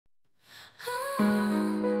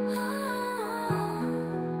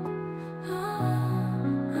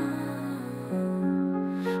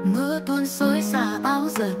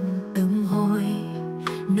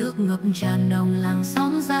tràn đồng làng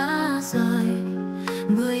xóm giá rời.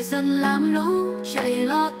 Người dân làm lũ chạy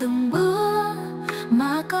lo từng bữa,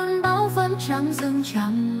 mà cơn bão vẫn chẳng dừng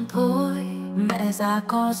chẳng thôi. Mẹ già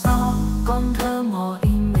co ro, con thơ mỏi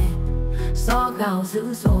mệt, gió gào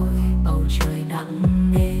dữ dội, bầu trời nặng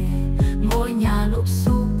nề. Ngôi nhà lụp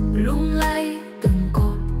xụp lung lay từng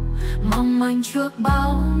cột, mong manh trước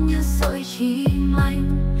bão như sợi chỉ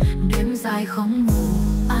manh. Đêm dài không ngủ,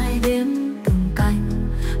 ai đếm từng canh,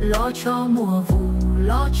 lo cho mùa vụ,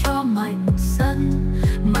 lo cho mảnh sân.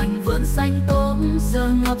 Mảnh vườn xanh tốt giờ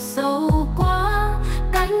ngập sâu quá,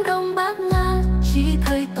 cánh đồng bát ngát chỉ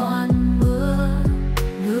thấy toàn mưa.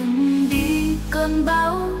 Ngừng đi cơn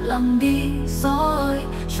bão, lặng đi gió ơi,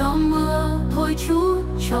 cho mưa thôi chút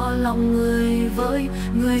cho lòng người vơi.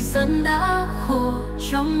 Người dân đã khổ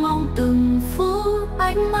trong mong từng phút,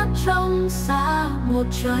 ánh mắt trong xa một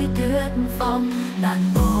trời tuyệt vọng. Đàn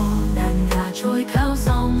bò đàn gà trôi theo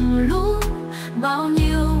dòng lũ, bao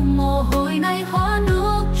nhiêu mồ hôi nay hóa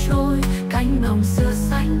nước trôi. Cánh đồng xưa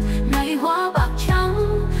xanh nay hóa bạc trắng,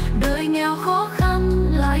 đời nghèo khó khăn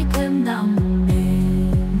lại thêm nặng nề.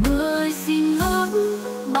 Mưa ơi xin ngớt,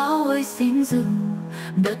 bão ơi xin dừng,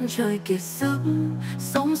 đất trời kiệt sức,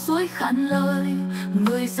 sông suối khản lời.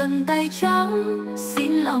 Người dân tay trắng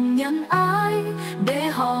xin lòng nhân ái, để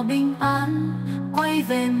họ bình an quay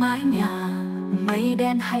về mái nhà. Mây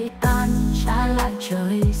đen hay tan trả lại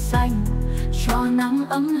trời xanh, cho nắng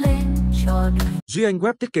ấm lên cho đời. Duy Anh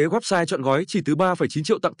Web thiết kế website chọn gói chỉ từ 3,9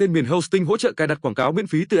 triệu tặng tên miền hosting, hỗ trợ cài đặt quảng cáo miễn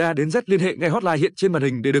phí từ A đến Z. Liên hệ ngay hotline hiện trên màn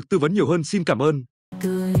hình để được tư vấn nhiều hơn. Xin cảm ơn.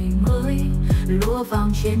 Tươi mới lúa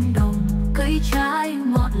vàng trên đồng, cây trái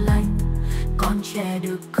ngọt lành, con trẻ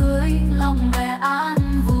được cưới lòng mẹ an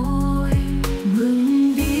vui.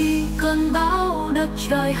 Ngừng đi cơn bão, đất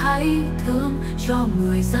trời hãy thương, cho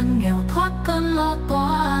người dân nghèo thoát cơn lo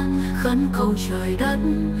toan. Khấn cầu trời đất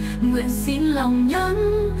nguyện xin lòng nhân,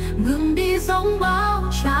 ngừng đi giông bão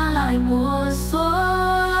trả lại mùa xuân.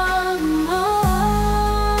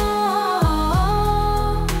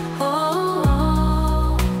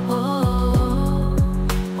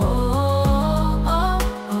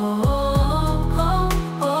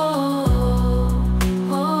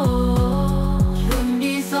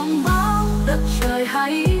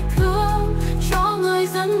 Hãy thương cho người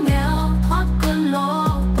dân nghèo thoát cơn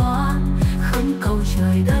lo toan. Khấn cầu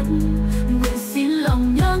trời đất nguyện xin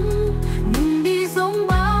lòng nhân, ngừng đi giông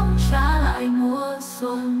bão trả lại mùa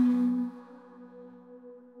xuân.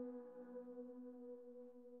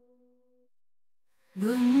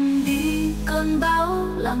 Ngừng đi cơn bão,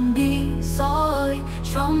 lặng đi gió ơi,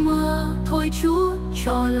 cho mưa thôi chút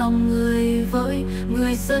cho lòng người vơi.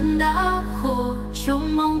 Người dân đã khổ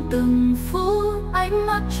trông mong từng phút, ánh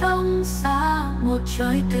mắt trong xa một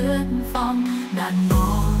trời tuyệt vọng. Đàn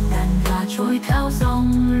bò đàn gà trôi theo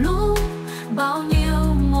dòng lũ, bao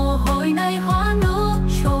nhiêu mồ hôi nay hóa nước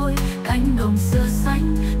trôi. Cánh đồng xưa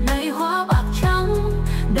xanh nay hóa bạc trắng,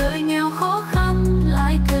 đời nghèo khó khăn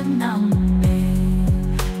lại thêm nặng nề.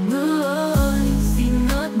 Mưa ơi xin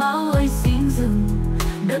ngớt, bão ơi xin dừng,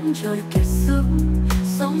 đất trời kiệt sức,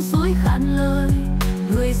 sông suối khản lời.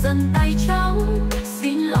 Người dân tay trắng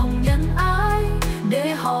xin lòng nhân ái,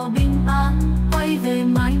 để họ bình an quay về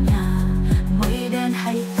mái nhà. Mây đen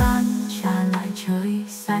hay tan trả lại trời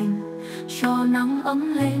xanh, cho nắng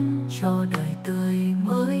ấm lên cho đời tươi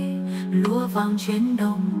mới. Lúa vàng trên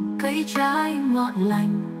đồng, cây trái ngọt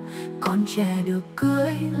lành, con trẻ được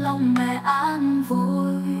cưới lòng mẹ an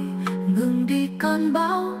vui. Ngừng đi cơn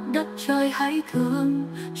bão, đất trời hãy thương,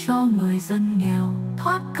 cho người dân nghèo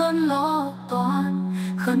thoát cơn lo toan.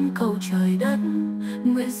 Khấn cầu trời đất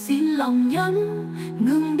nguyện xin lòng nhân,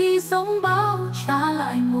 ngừng đi giông bão trả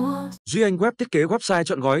lại mùa. Duy Anh Web thiết kế website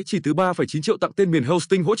chọn gói chỉ từ 3,9 triệu tặng tên miền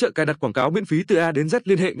hosting, hỗ trợ cài đặt quảng cáo miễn phí từ A đến Z.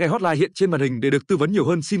 Liên hệ ngay hotline hiện trên màn hình để được tư vấn nhiều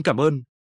hơn. Xin cảm ơn.